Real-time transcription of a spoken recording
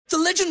The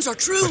legends are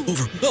true.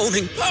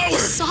 Overwhelming power!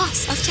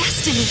 Sauce of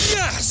destiny.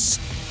 Yes!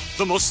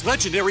 The most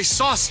legendary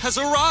sauce has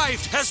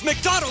arrived as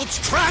McDonald's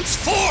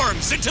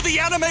transforms into the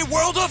anime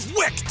world of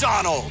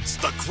WickDonald's.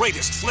 The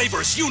greatest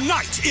flavors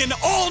unite in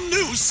all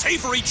new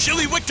savory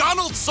chili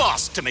McDonald's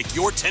sauce to make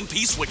your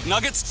 10-piece Wick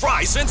Nuggets,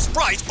 fries, and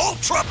Sprite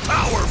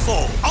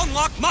ultra-powerful.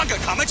 Unlock manga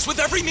comics with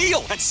every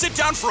meal and sit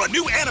down for a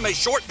new anime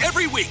short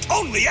every week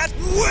only at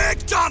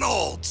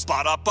WickDonald's.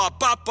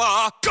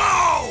 Ba-da-ba-ba-ba,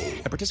 go!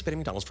 At participating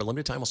McDonald's for a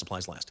limited time while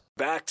supplies last.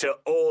 Back to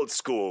old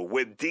school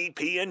with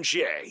DP and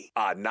J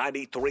on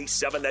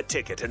 93.7 The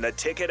Ticket and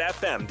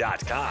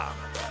theticketfm.com.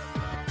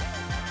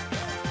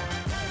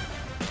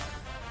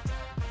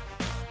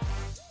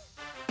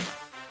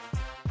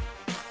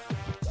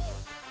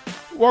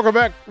 Welcome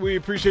back. We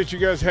appreciate you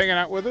guys hanging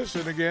out with us.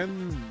 And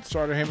again,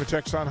 Starter Heyman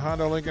Texan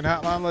Honda Lincoln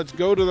Hotline. Let's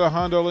go to the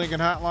Honda Lincoln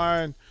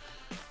Hotline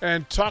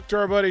and talk to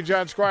our buddy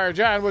John Squire.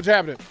 John, what's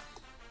happening?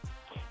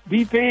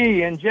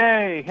 DP and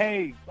Jay,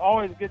 hey,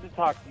 always good to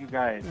talk to you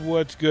guys.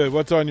 What's good?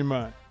 What's on your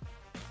mind?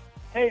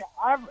 Hey,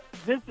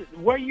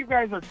 what you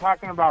guys are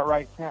talking about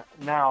right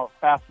now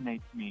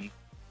fascinates me,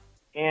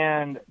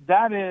 and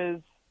that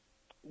is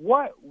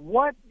what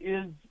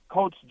is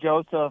Coach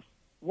Joseph?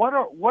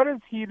 What is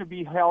he to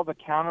be held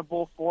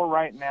accountable for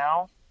right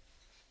now?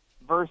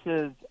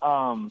 Versus,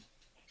 I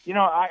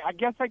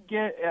guess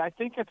I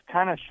think it's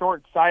kind of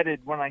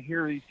short-sighted when I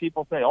hear these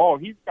people say, "Oh,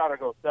 he's got to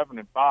go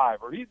 7-5,"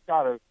 or he's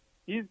got to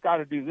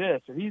do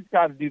this, or he's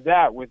got to do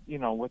that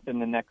within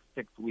the next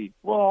 6 weeks.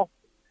 Well,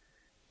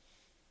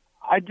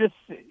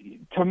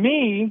 to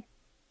me,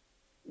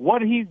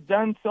 what he's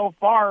done so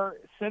far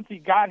since he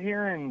got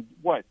here in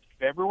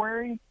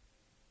February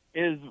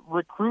is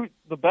recruit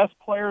the best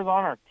players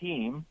on our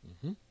team,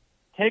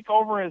 take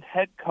over as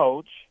head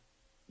coach,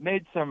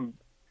 made some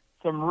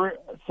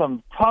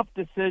tough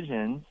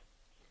decisions.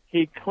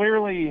 He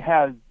clearly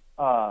has.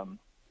 I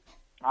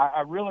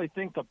really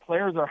think the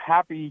players are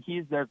happy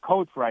he's their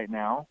coach right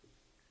now,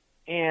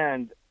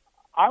 and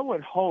I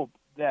would hope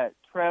that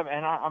Trev,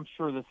 and I'm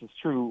sure this is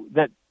true,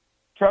 that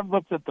Trev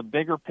looks at the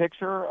bigger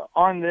picture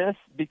on this,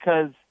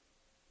 because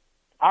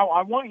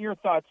I want your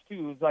thoughts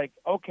too. It's like,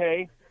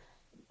 okay,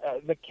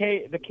 the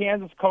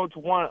Kansas coach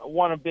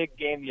won a big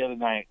game the other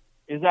night.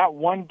 Is that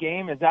one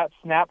game? Is that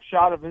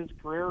snapshot of his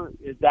career?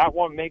 Is that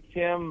what makes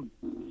him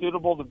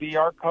suitable to be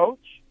our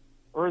coach,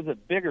 or is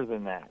it bigger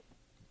than that?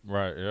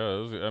 Right.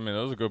 Yeah.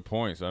 Those are good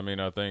points. I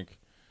think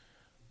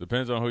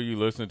depends on who you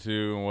listen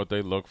to and what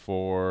they look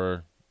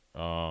for,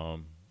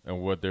 and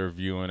what they're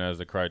viewing as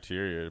the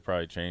criteria. It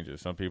probably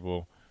changes. Some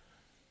people,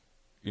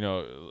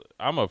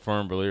 I'm a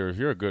firm believer. If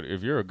you're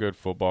a good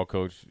football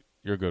coach,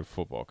 you're a good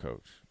football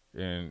coach.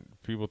 And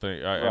people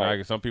think,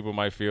 some people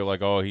might feel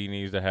like, oh, he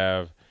needs to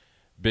have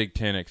Big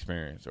Ten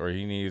experience, or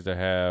he needs to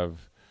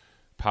have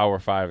Power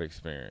 5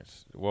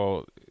 experience.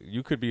 Well,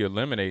 you could be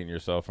eliminating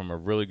yourself from a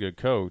really good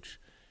coach,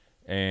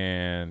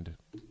 and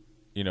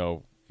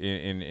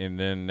and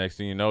then next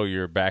thing you know,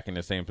 you're back in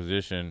the same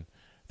position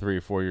 3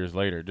 or 4 years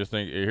later. Just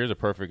think, here's a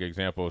perfect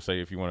example.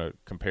 Say if you want to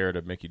compare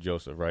to Mickey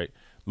Joseph, right?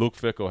 Luke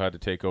Fickell had to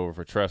take over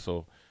for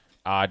Tressel,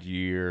 odd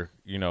year,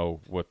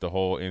 with the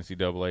whole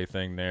NCAA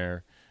thing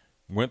there.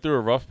 Went through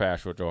a rough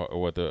patch with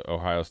the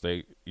Ohio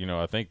State.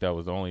 I think that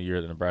was the only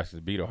year that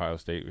Nebraska beat Ohio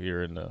State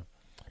here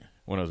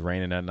when it was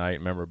raining that night.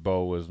 Remember,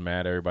 Bo was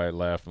mad. Everybody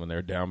left when they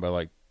were down by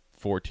like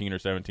 14 or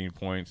 17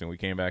 points, and we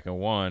came back and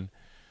won.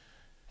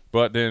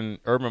 But then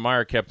Urban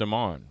Meyer kept him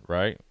on,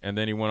 right? And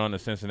then he went on to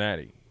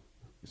Cincinnati.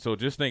 So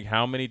just think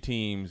how many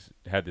teams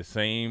had the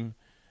same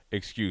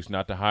excuse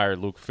not to hire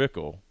Luke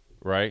Fickell,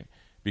 right?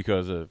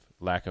 Because of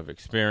lack of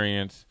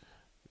experience.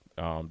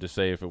 To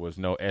say if it was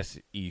no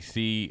SEC,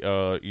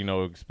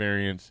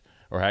 experience,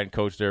 or hadn't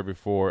coached there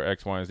before,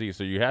 X, Y, and Z.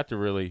 So you have to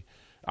really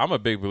 – I'm a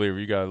big believer.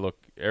 You got to look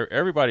 –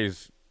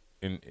 everybody's,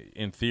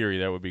 in theory,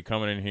 that would be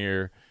coming in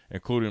here,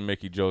 including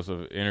Mickey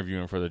Joseph,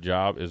 interviewing for the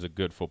job, is a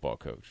good football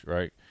coach,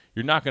 right?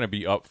 You're not going to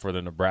be up for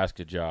the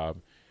Nebraska job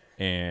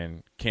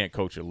and can't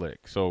coach a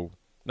lick. So,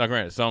 now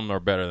granted, some are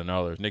better than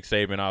others. Nick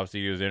Saban,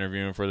 obviously, he was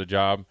interviewing for the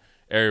job.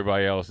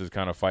 Everybody else is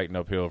kind of fighting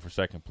uphill for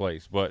second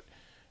place. But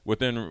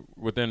within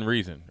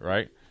reason,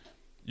 right?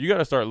 You got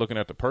to start looking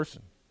at the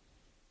person.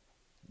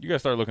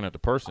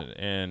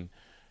 And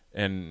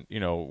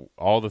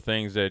all the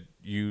things that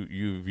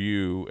you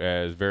view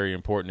as very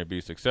important to be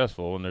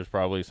successful. And there's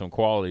probably some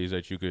qualities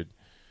that you could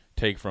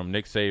take from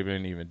Nick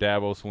Saban, even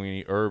Dabo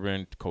Swinney,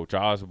 Urban, Coach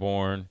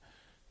Osborne,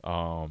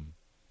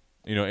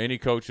 any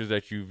coaches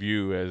that you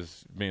view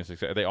as being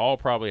successful. They all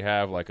probably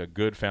have like a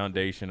good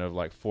foundation of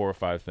like 4 or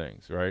 5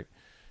 things, right?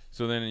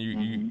 So then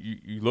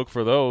you look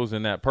for those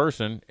in that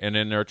person and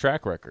in their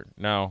track record.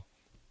 Now,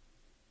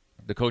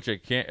 the coach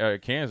at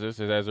Kansas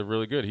has a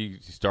really good. He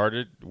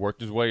started,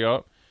 worked his way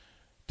up,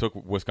 took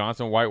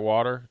Wisconsin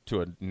Whitewater to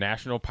a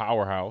national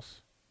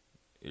powerhouse,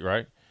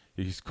 right?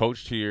 He's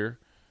coached here,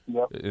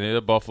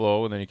 in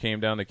Buffalo, and then he came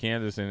down to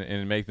Kansas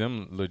and make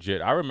them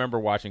legit. I remember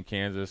watching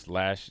Kansas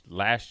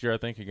last year, I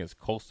think, against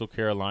Coastal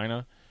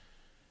Carolina.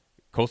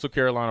 Coastal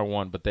Carolina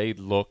won, but they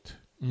looked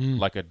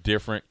like a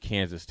different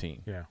Kansas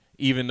team. Yeah.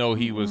 even though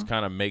he was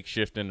kind of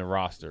makeshift in the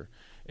roster.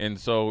 And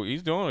so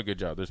he's doing a good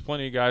job. There's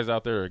plenty of guys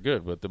out there that are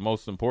good, but the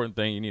most important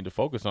thing you need to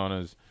focus on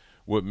is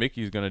what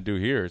Mickey's going to do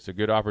here. It's a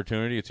good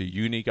opportunity. It's a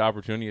unique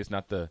opportunity. It's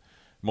not the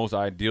most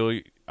ideal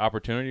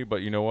opportunity,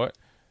 but you know what?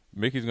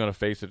 Mickey's going to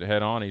face it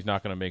head on. He's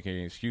not going to make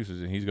any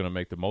excuses, and he's going to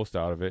make the most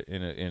out of it.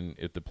 And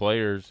if the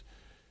players,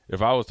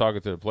 if I was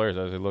talking to the players,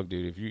 I'd say, look,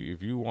 dude,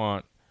 if you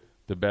want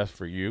the best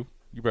for you,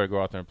 you better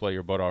go out there and play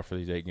your butt off for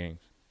these 8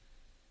 games.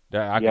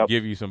 I could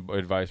give you some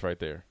advice right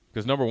there.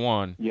 Because number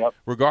one,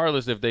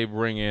 regardless if they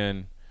bring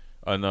in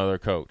another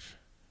coach,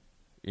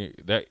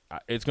 that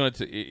it's going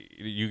to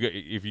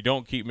if you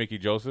don't keep Mickey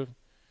Joseph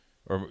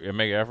or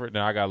make an effort,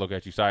 then I got to look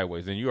at you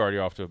sideways. Then you're already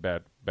off to a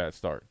bad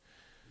start.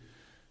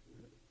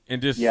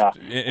 And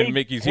and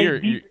Mickey's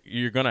here,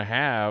 you're going to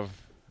have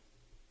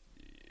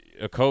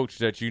a coach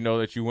that you know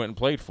that you went and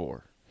played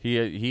for.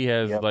 He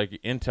has like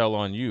intel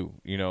on you,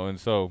 you know, and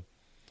so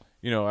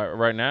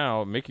right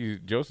now Mickey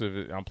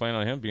Joseph, I'm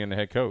planning on him being the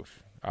head coach.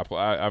 I'm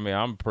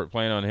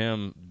planning on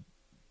him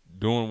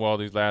doing well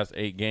these last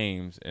 8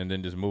 games and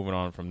then just moving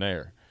on from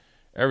there.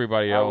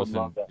 Everybody else,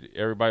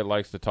 everybody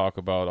likes to talk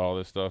about all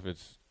this stuff.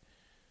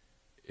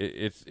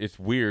 It's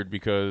weird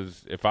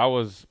because if I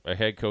was a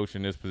head coach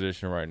in this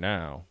position right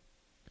now,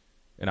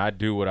 and I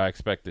do what I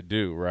expect to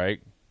do,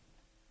 right?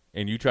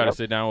 And you try to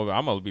sit down with me,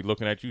 I'm gonna be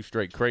looking at you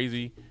straight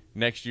crazy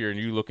next year, and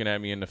you looking at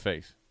me in the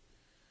face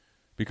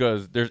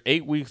because there's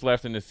 8 weeks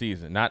left in the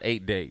season, not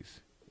 8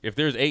 days. If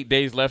there's 8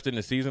 days left in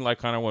the season, like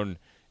kind of when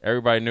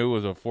everybody knew it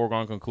was a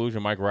foregone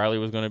conclusion Mike Riley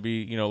was going to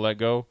be, let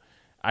go,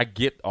 I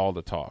get all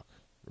the talk,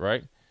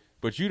 right?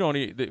 But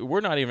we're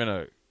not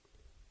even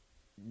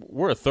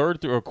we're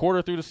a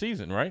quarter through the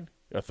season, right?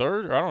 A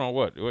third? I don't know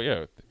what. Well,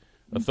 yeah,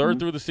 a third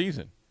through the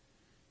season.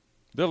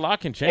 A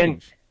lot can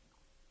change.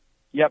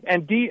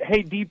 And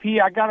hey,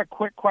 DP, I got a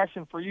quick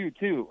question for you,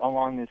 too,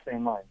 along this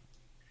same line.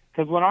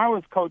 Because when I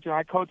was coaching,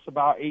 I coached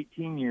about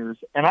 18 years,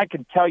 and I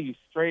can tell you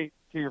straight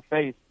to your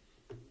face,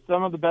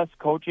 some of the best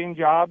coaching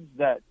jobs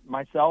that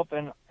myself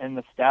and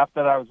the staff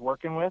that I was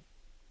working with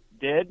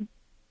did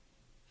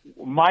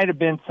might have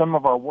been some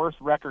of our worst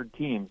record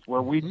teams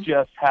where we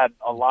just had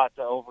a lot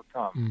to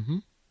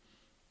overcome.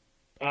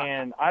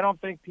 And I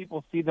don't think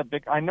people see the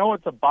big – I know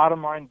it's a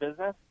bottom-line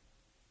business,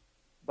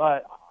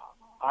 but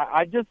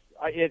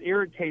it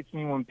irritates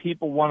me when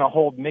people want to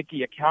hold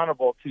Mickey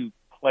accountable to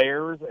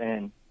players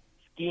and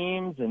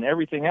schemes and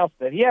everything else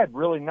that he had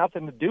really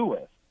nothing to do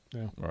with.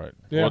 Yeah. Right.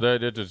 Yeah. Well,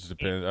 that just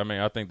depends. I mean,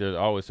 I think I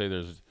always say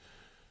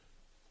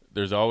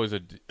there's always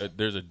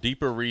there's a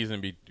deeper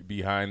reason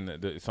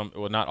behind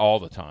well, not all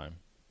the time.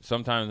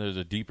 Sometimes there's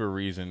a deeper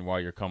reason why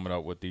you're coming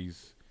up with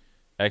these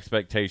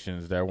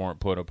expectations that weren't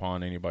put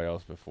upon anybody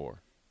else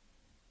before.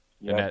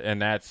 Yeah.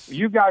 And that's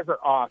you guys are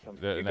awesome.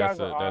 You guys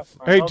are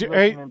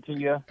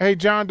awesome. Hey,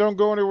 John, don't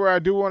go anywhere. I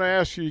do want to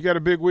ask you. You got a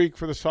big week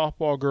for the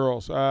softball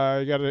girls. You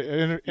got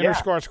an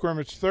inter-squad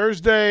scrimmage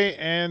Thursday,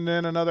 and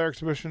then another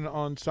exhibition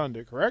on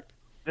Sunday. Correct?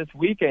 This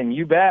weekend,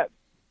 you bet.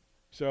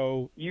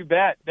 So you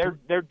bet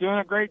they're doing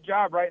a great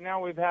job right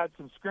now. We've had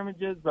some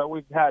scrimmages, but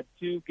we've had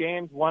 2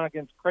 games: one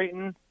against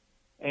Creighton,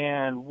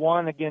 and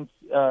one against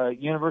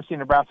University of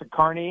Nebraska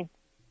Kearney.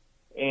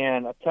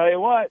 And I'll tell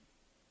you what.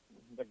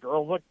 The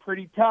girls look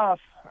pretty tough.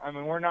 I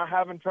mean, we're not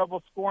having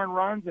trouble scoring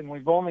runs, and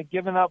we've only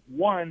given up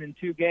 1 in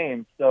 2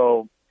 games.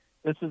 So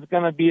this is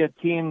going to be a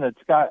team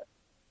that's got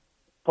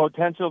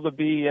potential to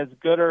be as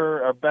good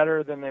or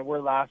better than they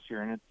were last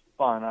year, and it's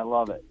fun. I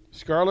love it.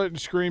 Scarlet and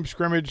Scream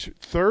scrimmage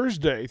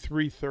Thursday,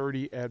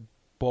 3:30 at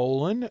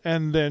Bolin,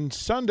 and then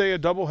Sunday a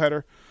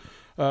doubleheader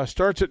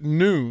starts at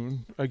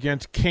noon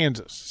against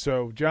Kansas.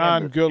 So,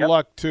 John, good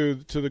luck to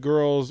the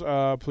girls.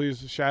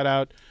 Please shout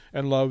out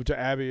and love to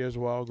Abby as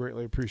well.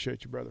 Greatly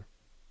appreciate you, brother.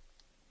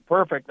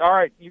 Perfect. All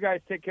right, you guys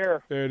take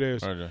care. There it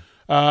is. Okay.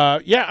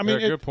 I mean,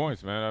 good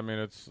points, man. I mean,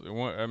 it's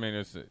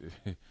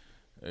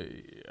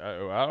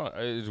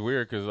it's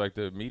weird because like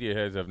the media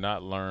heads have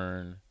not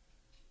learned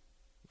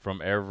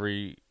from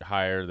every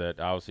hire that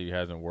obviously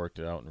hasn't worked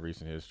out in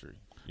recent history.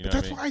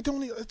 That's why I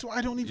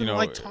don't even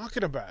like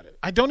talking about it.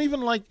 I don't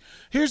even like.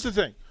 Here's the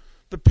thing: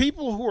 the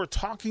people who are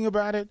talking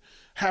about it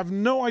have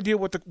no idea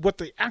what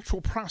the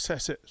actual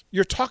process is.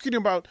 You're talking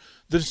about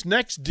this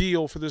next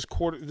deal for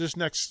this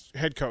next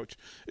head coach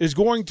is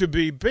going to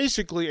be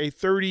basically a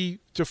 $30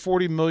 to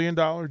 $40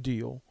 million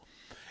deal,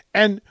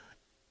 and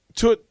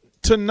to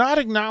not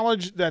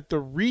acknowledge that the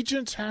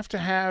regents have to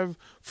have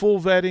full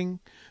vetting.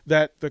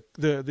 That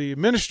the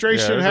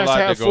administration has to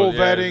have full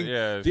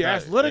vetting. The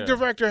athletic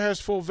director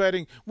has full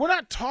vetting. We're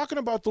not talking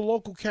about the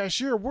local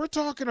cashier. We're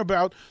talking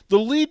about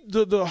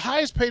the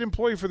highest paid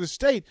employee for the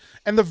state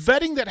and the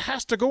vetting that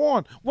has to go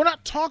on. We're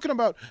not talking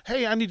about,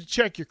 hey, I need to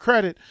check your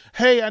credit.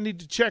 Hey, I need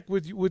to check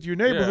with your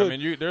neighborhood. Yeah, I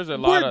mean, there's a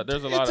lot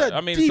of.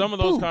 I mean, some of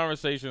those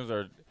conversations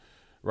are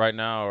right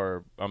now,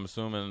 or I'm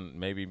assuming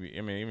maybe.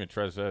 I mean, even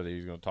Trez said that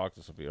he's going to talk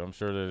to some people. I'm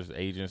sure there's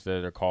agents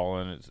that are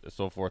calling and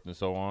so forth and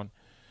so on.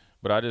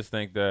 But I just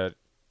think that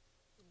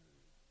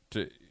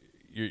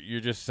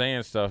you're just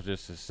saying stuff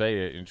just to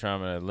say it and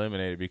trying to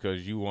eliminate it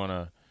because you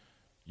want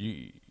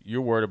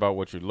you're worried about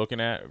what you're looking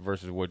at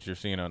versus what you're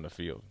seeing on the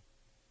field.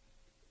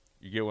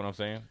 You get what I'm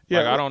saying?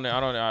 Yeah. Like,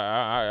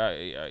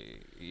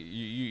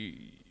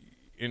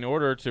 in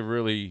order to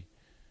really,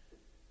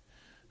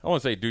 I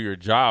won't say do your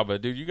job,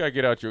 but dude, you gotta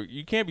get out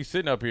you can't be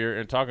sitting up here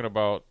and talking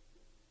about,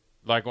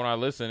 like when I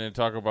listen and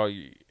talk about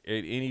in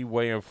any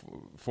way or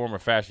form or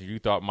fashion, you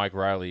thought Mike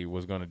Riley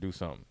was going to do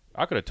something.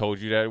 I could have told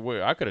you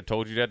that. I could have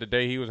told you that the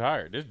day he was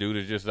hired. This dude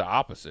is just the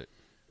opposite.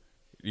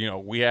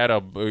 We had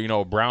a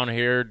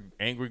brown-haired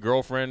angry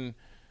girlfriend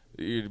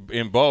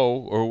in Bo,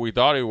 or we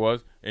thought he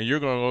was, and you're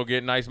going to go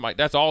get nice Mike.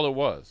 That's all it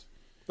was.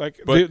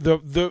 Like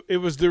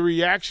it was the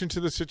reaction to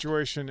the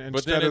situation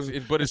instead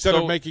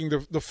of making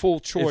the full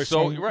choice.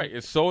 Right.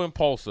 It's so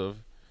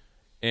impulsive,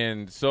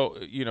 and so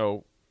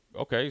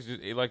okay, it's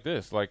just like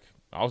this. Like,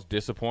 I was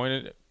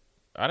disappointed.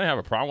 I didn't have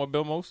a problem with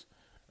Bill Moos.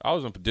 I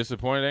was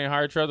disappointed they didn't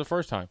hire Trev the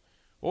first time.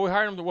 Well, we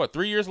hired him to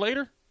 3 years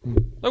later?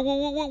 Like,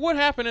 what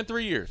happened in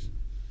 3 years?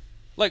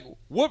 Like,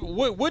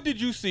 what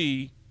did you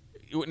see?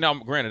 Now,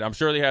 granted, I'm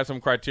sure they had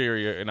some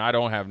criteria, and I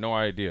don't have no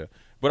idea.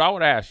 But I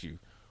would ask you,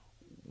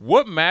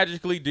 what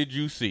magically did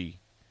you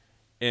see?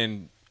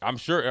 And I'm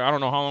sure, I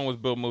don't know how long was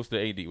Bill Moos the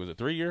AD. Was it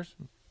 3 years?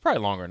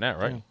 Probably longer than that,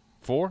 right? Yeah.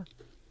 4?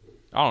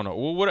 I don't know.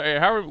 Well,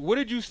 what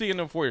did you see in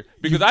them 4 years?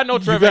 Because I know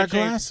Trevor got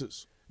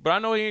glasses. But I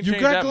know he ain't changed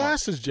that much. You got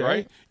glasses, Jay.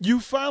 Right? You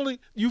finally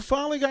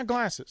got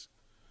glasses.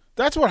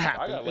 That's what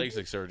happened. I got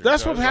LASIK surgery.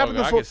 That's what happened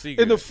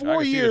in the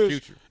 4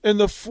 years. In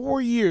the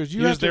 4 years, he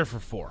was there for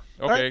 4.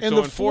 Okay, right?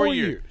 So in 4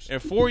 years. In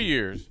 4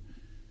 years,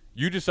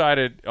 you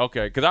decided,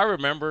 okay, because I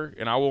remember,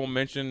 and I won't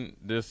mention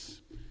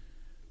this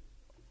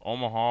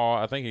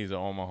Omaha. I think he's an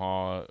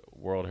Omaha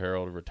World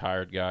Herald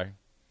retired guy.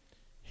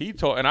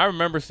 And I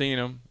remember seeing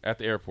him at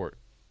the airport.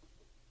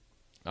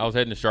 I was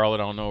heading to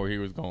Charlotte. I don't know where he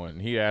was going.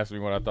 He asked me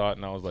what I thought,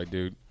 and I was like,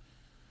 dude,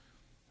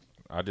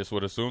 I just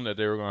would assume that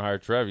they were going to hire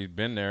Trev. He's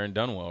been there and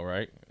done well,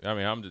 right? I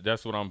mean,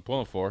 that's what I'm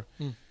pulling for.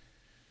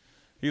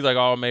 He's like,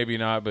 oh, maybe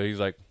not. But he's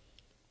like,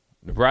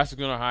 Nebraska's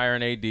going to hire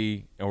an AD,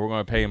 and we're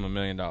going to pay him $1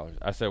 million.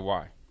 I said,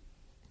 why?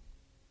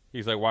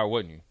 He's like, why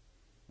wouldn't you?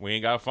 We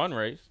ain't got a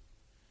fundraise.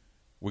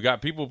 We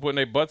got people putting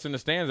their butts in the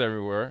stands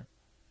everywhere.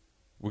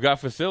 We got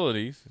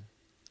facilities.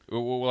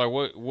 Like,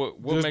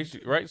 what makes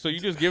you, right? So you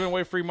just giving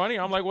away free money?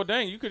 I'm like, well,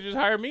 dang, you could just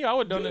hire me. I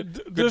would have done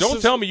it.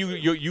 Don't tell me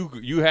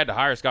you had to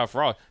hire Scott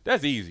Frost.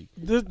 That's easy.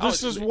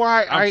 This is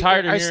why I'm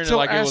tired of hearing it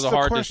like it was a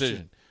hard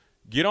decision.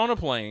 Get on a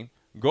plane,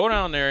 go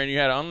down there, and you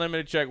had an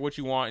unlimited check what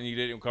you want, and you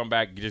didn't come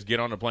back. Just get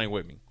on the plane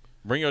with me.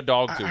 Bring your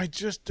dog too. I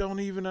just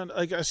don't even,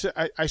 like I said,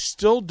 I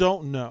still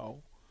don't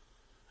know.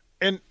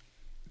 And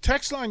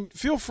text line,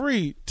 feel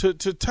free to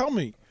tell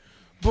me.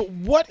 But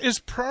what is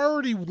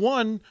priority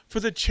one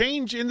for the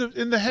change in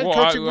the head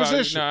coaching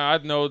position? I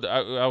know.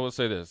 I will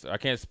say this. I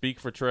can't speak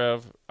for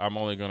Trev. I'm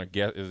only going to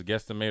guess. Is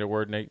guesstimate a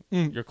word, Nate?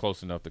 You're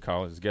close enough to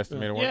college. Is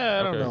guesstimate a word?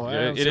 Yeah, I don't know.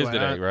 It is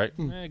today, right?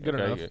 Good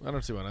enough. I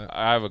don't see why not.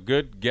 I have a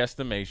good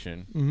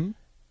guesstimation,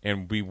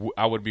 and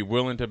I would be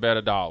willing to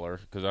bet $1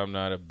 because I'm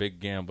not a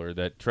big gambler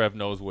that Trev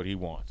knows what he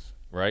wants,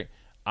 right?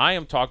 I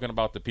am talking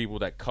about the people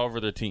that cover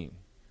the team.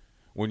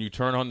 When you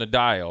turn on the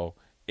dial,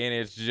 and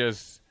it's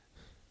just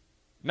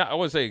 – I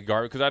wouldn't say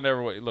garbage because I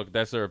never – look,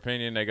 that's their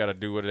opinion. They got to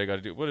do what they got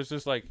to do. But it's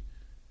just like,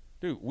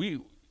 dude,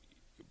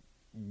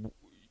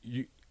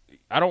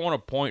 I don't want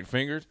to point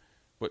fingers,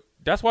 but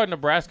that's why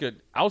Nebraska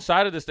 –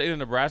 outside of the state of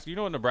Nebraska, you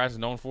know what Nebraska is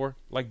known for?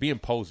 Like being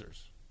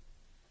posers.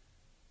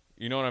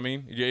 You know what I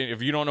mean?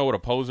 If you don't know what a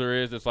poser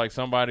is, it's like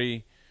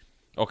somebody,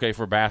 okay,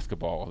 for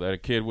basketball, that a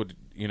kid would,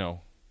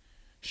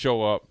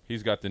 show up.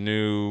 He's got the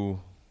new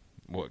 –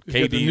 what,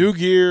 KD, the new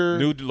gear,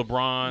 new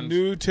LeBrons,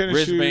 new tennis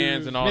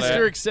wristbands, shoes, and all Mr. that.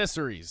 Mr.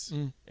 Accessories.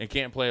 And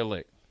can't play a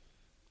lick.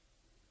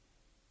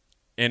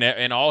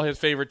 And all his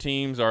favorite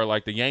teams are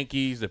like the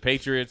Yankees, the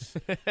Patriots,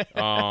 the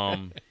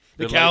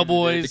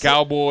Cowboys. The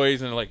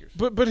Cowboys and the Lakers.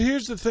 But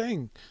here's the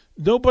thing.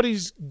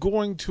 Nobody's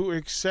going to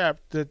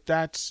accept that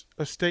that's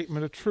a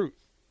statement of truth.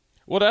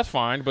 Well, that's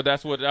fine, but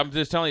that's what I'm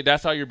just telling you.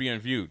 That's how you're being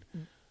viewed.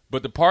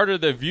 But the part of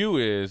the view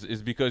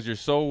is because you're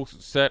so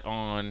set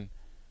on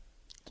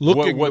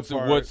looking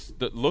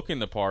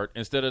the part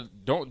instead of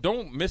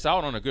don't miss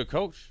out on a good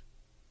coach.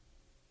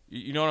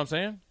 You know what I'm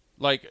saying?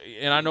 Like,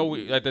 and I know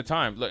at the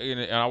time,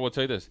 and I will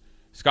tell you this: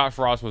 Scott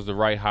Frost was the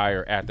right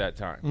hire at that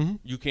time.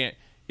 You can't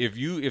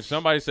if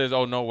somebody says,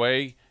 "Oh, no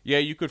way," yeah,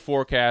 you could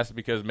forecast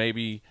because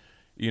maybe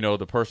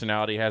the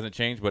personality hasn't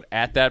changed, but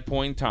at that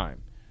point in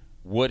time,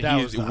 what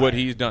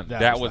he's done,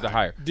 that was the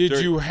hire. Did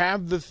you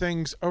have the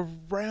things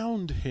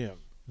around him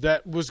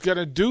that was going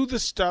to do the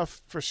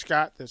stuff for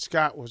Scott that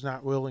Scott was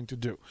not willing to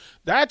do?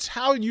 That's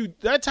how you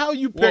pick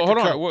a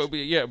coach. Well,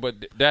 yeah,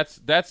 but that's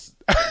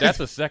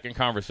a second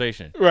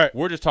conversation. Right.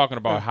 We're just talking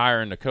about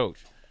hiring the coach.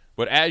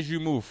 But as you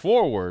move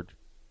forward,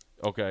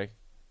 okay,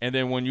 and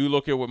then when you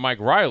look at what Mike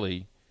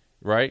Riley,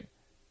 right,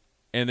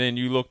 and then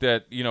you looked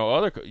at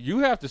you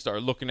have to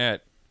start looking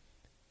at,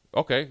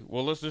 okay,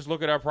 well, let's just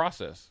look at our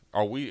process.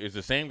 Is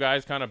the same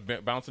guys kind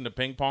of bouncing the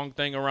ping pong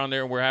thing around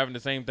there and we're having the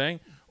same thing?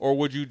 Or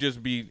would you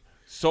just be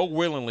so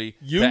willingly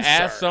to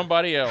ask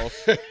somebody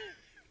else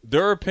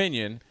their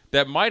opinion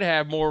that might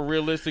have more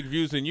realistic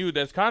views than you.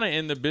 That's kind of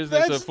in the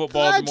business of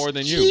football more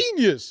than you.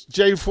 Genius,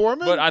 Jay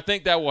Foreman. But I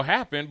think that will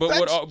happen. But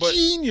that's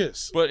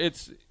genius. But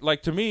it's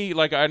like, to me,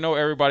 like, I know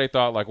everybody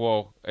thought like,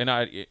 well,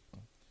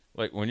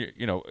 like when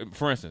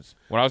for instance,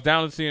 when I was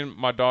down and seeing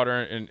my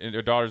daughter and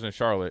their daughters in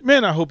Charlotte.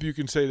 Man, I hope you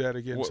can say that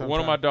again. One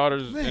of my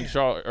daughters in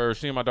Charlotte, or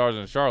seeing my daughters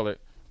in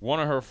Charlotte, one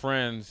of her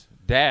friends'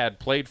 dad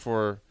played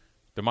for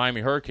the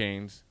Miami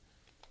Hurricanes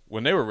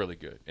when they were really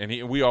good,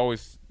 and we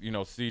always,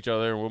 see each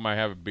other, and we might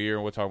have a beer,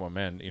 and we'll talk about,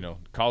 man,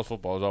 college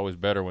football is always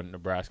better when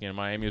Nebraska and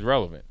Miami is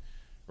relevant,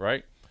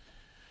 right?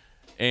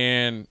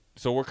 And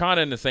so we're kind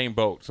of in the same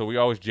boat, so we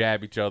always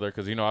jab each other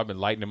because, I've been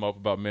lighting him up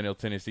about Middle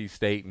Tennessee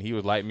State, and he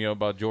was lighting me up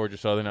about Georgia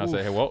Southern. I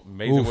say, hey, well,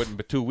 amazing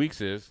what 2 weeks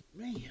is.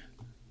 Man.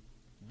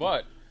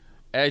 But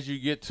as you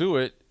get to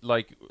it,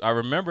 like, I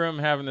remember him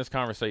having this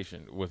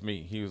conversation with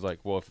me. He was like,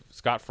 well, if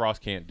Scott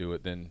Frost can't do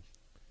it, then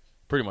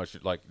pretty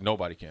much, like,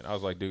 nobody can. I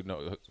was like, dude,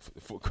 no,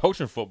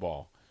 coaching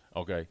football,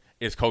 okay,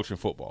 is coaching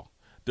football.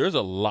 There's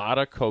a lot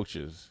of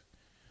coaches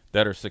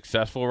that are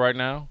successful right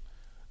now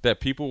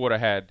that people would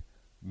have had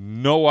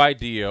no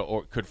idea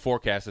or could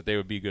forecast that they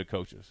would be good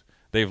coaches.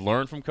 They've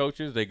learned from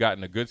coaches. They've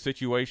gotten a good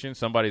situation.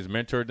 Somebody's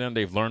mentored them.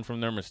 They've learned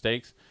from their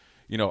mistakes.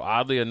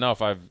 Oddly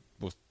enough, I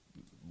was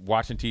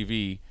watching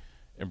TV,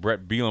 and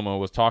Brett Bielema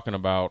was talking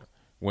about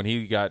when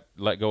he got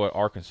let go at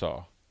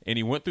Arkansas. And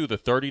he went through the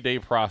 30-day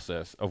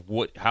process of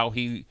how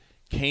he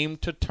came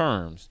to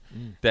terms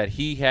that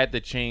he had to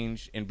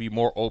change and be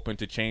more open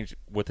to change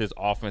with his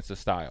offensive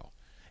style.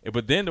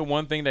 But then the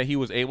one thing that he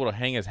was able to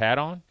hang his hat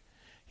on,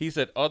 he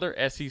said other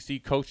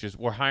SEC coaches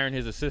were hiring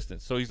his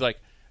assistants. So he's like,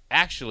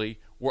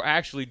 actually, we're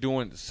actually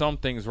doing some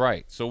things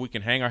right, so we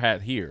can hang our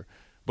hat here.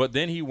 But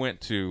then he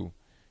went to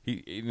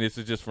this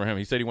is just for him.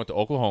 He said he went to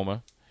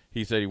Oklahoma.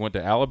 He said he went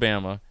to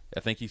Alabama.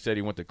 I think he said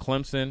he went to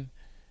Clemson.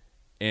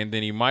 And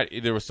then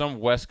there was some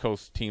West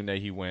Coast team that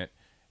he went,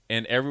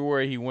 and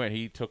everywhere he went,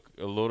 he took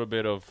a little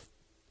bit of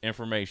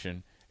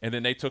information, and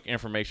then they took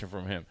information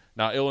from him.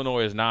 Now,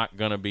 Illinois is not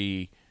going to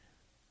be,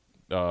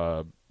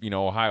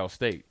 Ohio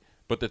State,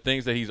 but the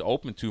things that he's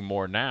open to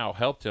more now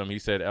helped him, he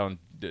said, on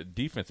the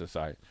defensive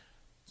side.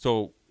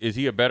 So is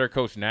he a better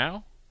coach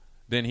now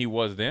than he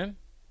was then?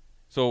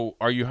 So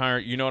are you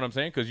hiring, you know what I'm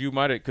saying?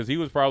 Because he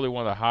was probably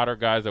one of the hotter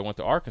guys that went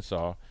to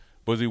Arkansas,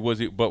 was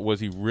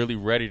he really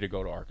ready to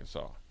go to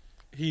Arkansas?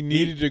 He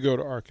needed to go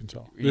to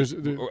Arkansas.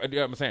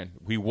 I'm saying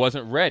he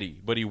wasn't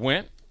ready, but he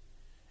went,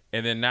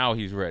 and then now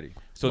he's ready.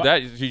 So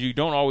you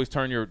don't always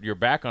turn your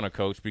back on a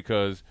coach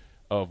because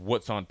of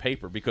what's on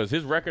paper. Because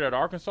his record at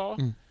Arkansas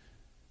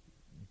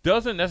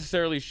doesn't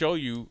necessarily show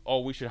you,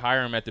 we should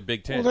hire him at the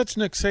Big Ten. Well, that's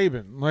Nick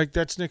Saban. Like,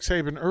 that's Nick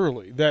Saban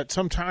early. That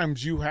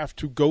sometimes you have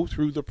to go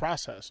through the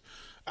process.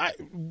 I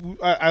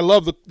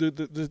love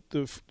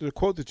the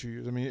quote that you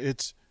use. I mean,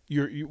 it's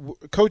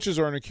coaches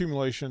are an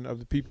accumulation of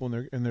the people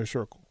in their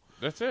circle.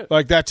 That's it.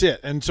 Like, that's it.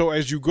 And so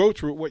as you go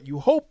through it, what you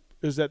hope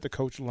is that the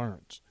coach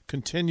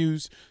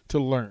continues to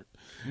learn.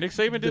 Nick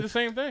Saban did the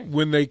same thing.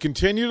 When they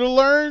continue to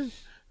learn,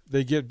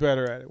 they get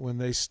better at it. When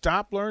they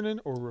stop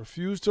learning or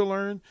refuse to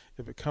learn,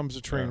 it becomes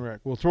a train wreck.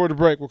 We'll throw it a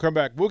break. We'll come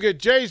back. We'll get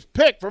Jay's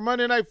pick for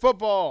Monday Night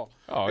Football.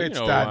 It's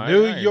the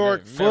New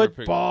York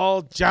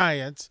Football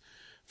Giants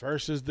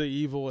versus the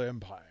Evil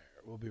Empire.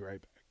 We'll be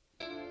right back.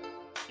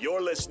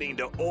 You're listening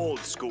to Old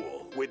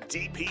School with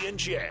DP and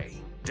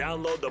J.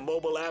 Download the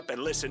mobile app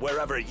and listen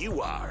wherever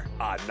you are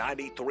on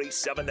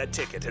 93.7 The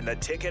Ticket and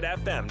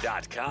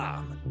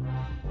theticketfm.com.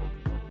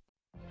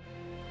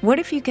 What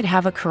if you could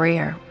have a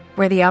career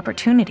where the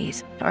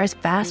opportunities are as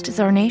vast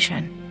as our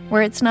nation,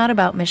 where it's not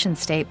about mission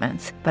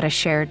statements, but a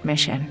shared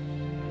mission?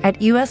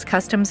 At U.S.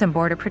 Customs and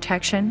Border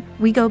Protection,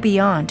 we go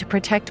beyond to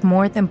protect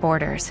more than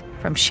borders.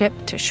 From ship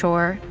to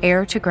shore,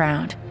 air to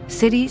ground,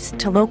 cities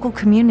to local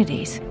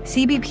communities,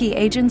 CBP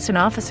agents and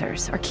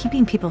officers are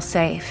keeping people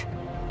safe.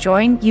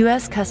 Join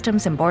U.S.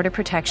 Customs and Border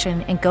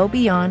Protection and go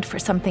beyond for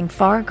something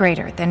far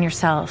greater than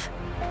yourself.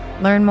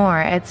 Learn more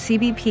at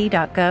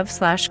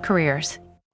cbp.gov/careers.